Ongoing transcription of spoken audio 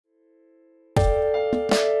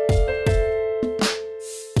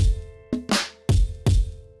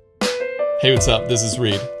Hey, what's up? This is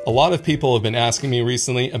Reed. A lot of people have been asking me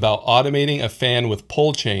recently about automating a fan with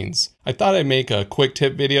pull chains. I thought I'd make a quick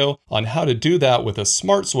tip video on how to do that with a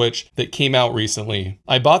smart switch that came out recently.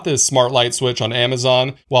 I bought this smart light switch on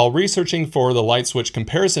Amazon while researching for the light switch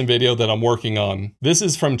comparison video that I'm working on. This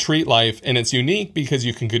is from Treatlife and it's unique because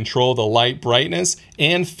you can control the light brightness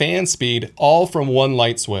and fan speed all from one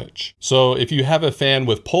light switch. So if you have a fan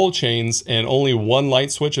with pull chains and only one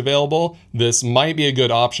light switch available, this might be a good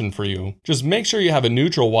option for you. Just make sure you have a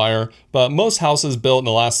neutral wire, but most houses built in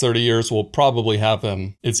the last 30 years will probably have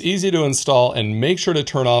them. It's easy to install and make sure to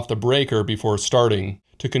turn off the breaker before starting.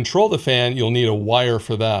 To control the fan, you'll need a wire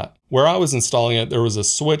for that. Where I was installing it, there was a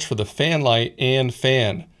switch for the fan light and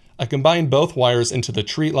fan. I combined both wires into the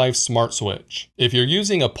Treatlife smart switch. If you're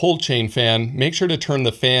using a pull chain fan, make sure to turn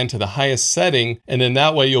the fan to the highest setting, and then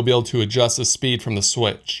that way you'll be able to adjust the speed from the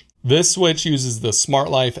switch. This switch uses the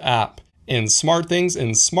SmartLife app. And SmartThings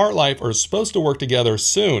and SmartLife are supposed to work together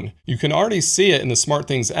soon. You can already see it in the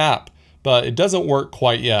SmartThings app, but it doesn't work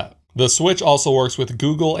quite yet. The switch also works with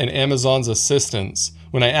Google and Amazon's assistants.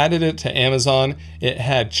 When I added it to Amazon, it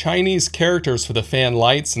had Chinese characters for the fan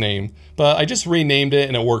light's name, but I just renamed it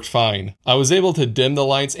and it worked fine. I was able to dim the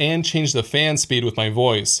lights and change the fan speed with my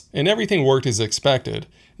voice, and everything worked as expected.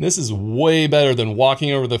 This is way better than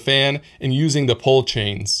walking over the fan and using the pull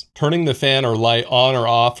chains. Turning the fan or light on or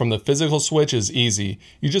off from the physical switch is easy.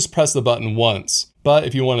 You just press the button once. But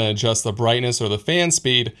if you want to adjust the brightness or the fan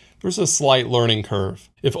speed, there's a slight learning curve.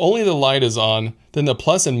 If only the light is on, then the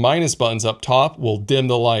plus and minus buttons up top will dim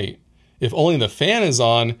the light. If only the fan is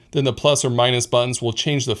on, then the plus or minus buttons will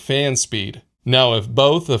change the fan speed. Now, if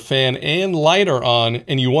both the fan and light are on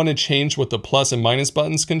and you want to change what the plus and minus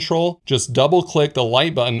buttons control, just double click the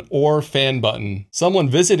light button or fan button. Someone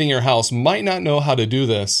visiting your house might not know how to do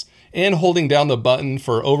this, and holding down the button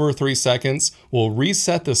for over 3 seconds will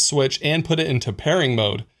reset the switch and put it into pairing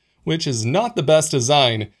mode, which is not the best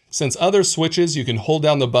design, since other switches you can hold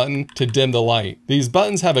down the button to dim the light. These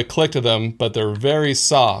buttons have a click to them, but they're very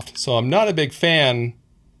soft, so I'm not a big fan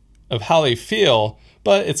of how they feel,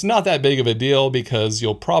 but it's not that big of a deal because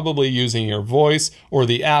you'll probably be using your voice or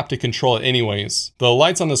the app to control it anyways. The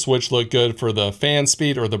lights on the switch look good for the fan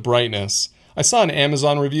speed or the brightness. I saw an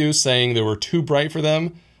Amazon review saying they were too bright for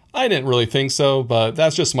them. I didn't really think so, but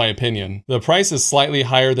that's just my opinion. The price is slightly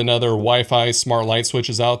higher than other Wi-Fi smart light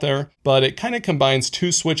switches out there, but it kind of combines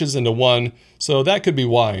 2 switches into one, so that could be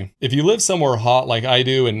why. If you live somewhere hot like I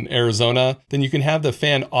do in Arizona, then you can have the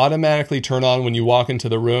fan automatically turn on when you walk into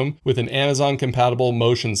the room with an Amazon-compatible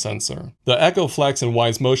motion sensor. The Echo Flex and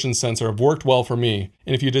Wise motion sensor have worked well for me,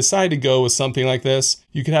 and if you decide to go with something like this,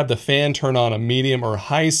 you can have the fan turn on a medium or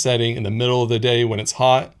high setting in the middle of the day when it's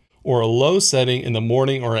hot, or a low setting in the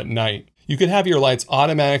morning or at night. You could have your lights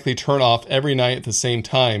automatically turn off every night at the same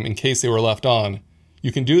time in case they were left on.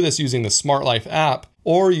 You can do this using the SmartLife app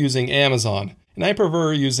or using Amazon. And I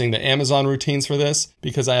prefer using the Amazon routines for this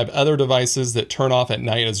because I have other devices that turn off at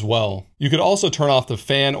night as well. You could also turn off the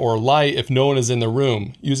fan or light if no one is in the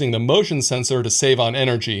room, using the motion sensor to save on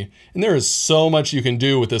energy. And there is so much you can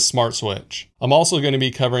do with this smart switch. I'm also going to be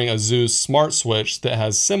covering a Zeus smart switch that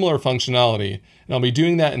has similar functionality, and I'll be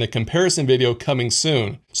doing that in a comparison video coming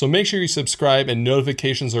soon. So make sure you subscribe and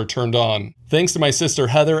notifications are turned on. Thanks to my sister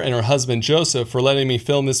Heather and her husband Joseph for letting me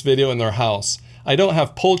film this video in their house. I don't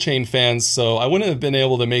have pull chain fans, so I wouldn't have been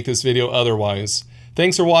able to make this video otherwise.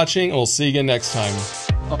 Thanks for watching, and we'll see you again next time.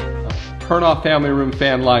 Turn off family room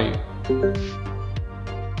fan light.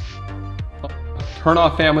 Turn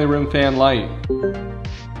off family room fan light.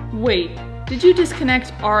 Wait, did you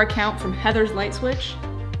disconnect our account from Heather's light switch?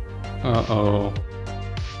 Uh-oh.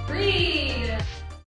 Reed!